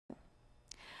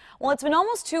Well, it's been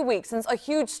almost 2 weeks since a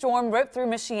huge storm ripped through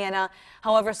Michiana.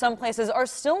 However, some places are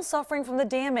still suffering from the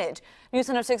damage. News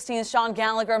Center 16's Sean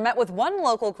Gallagher met with one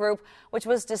local group which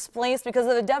was displaced because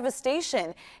of the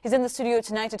devastation. He's in the studio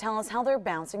tonight to tell us how they're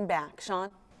bouncing back. Sean?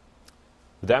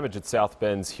 The damage at South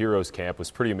Bend's Heroes Camp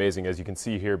was pretty amazing, as you can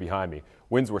see here behind me.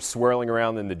 Winds were swirling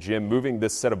around in the gym, moving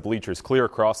this set of bleachers clear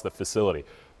across the facility.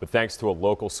 But thanks to a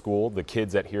local school, the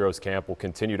kids at Heroes Camp will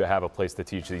continue to have a place to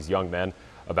teach these young men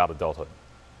about adulthood.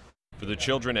 For the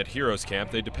children at Heroes Camp,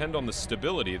 they depend on the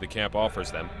stability the camp offers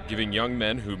them, giving young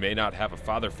men who may not have a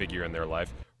father figure in their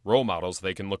life role models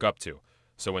they can look up to.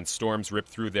 So when storms ripped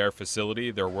through their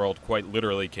facility, their world quite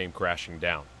literally came crashing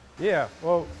down. Yeah,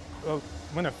 well,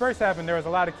 when it first happened, there was a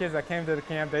lot of kids that came to the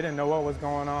camp. They didn't know what was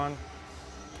going on.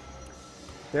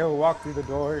 They would walk through the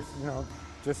doors,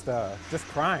 just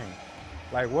crying.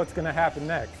 Like, what's going to happen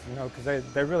next, because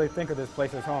they really think of this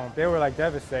place as home. They were, like,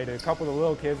 devastated. A couple of the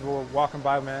little kids were walking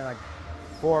by, man, like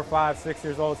 4, 5, 6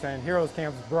 years old, saying, Heroes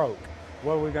Camp's broke.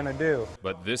 What are we going to do?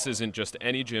 But this isn't just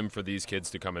any gym for these kids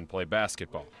to come and play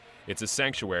basketball. It's a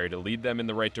sanctuary to lead them in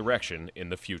the right direction in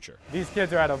the future. These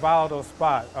kids are at a volatile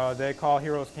spot. They call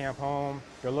Heroes Camp home.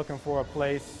 They're looking for a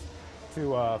place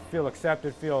to feel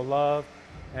accepted, feel loved.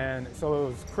 And so it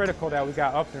was critical that we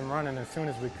got up and running as soon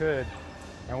as we could.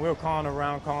 And we were calling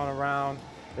around.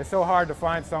 It's so hard to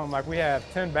find something. Like, we have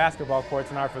 10 basketball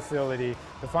courts in our facility.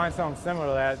 To find something similar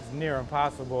to that is near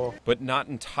impossible. But not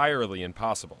entirely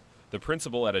impossible. The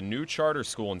principal at a new charter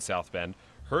school in South Bend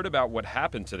heard about what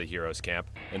happened to the Heroes Camp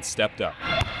and stepped up.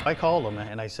 I called him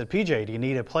and I said, PJ, do you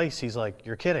need a place? He's like,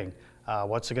 you're kidding.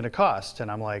 What's it going to cost?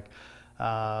 And I'm like,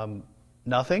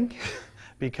 nothing,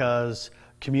 because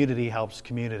community helps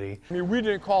community. I mean, we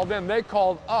didn't call them, they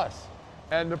called us.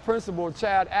 And the principal,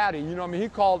 Chad Addy, he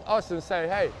called us and said,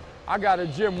 hey, I got a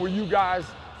gym where you guys,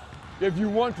 if you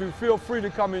want to, feel free to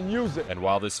come and use it. And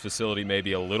while this facility may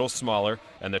be a little smaller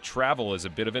and the travel is a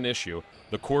bit of an issue,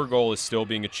 the core goal is still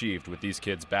being achieved with these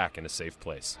kids back in a safe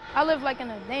place. I live in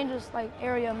a dangerous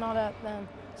area and all that. Then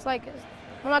it's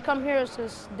when I come here, it's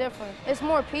just different. It's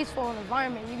more peaceful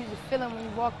environment. You can just feel it when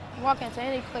you walk into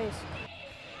any place.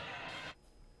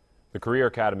 The Career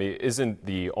Academy isn't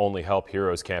the only help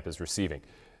Heroes Camp is receiving.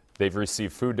 They've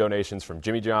received food donations from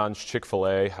Jimmy John's,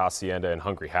 Chick-fil-A, Hacienda, and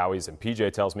Hungry Howie's, and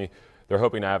PJ tells me they're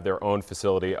hoping to have their own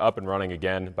facility up and running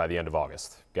again by the end of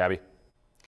August. Gabby?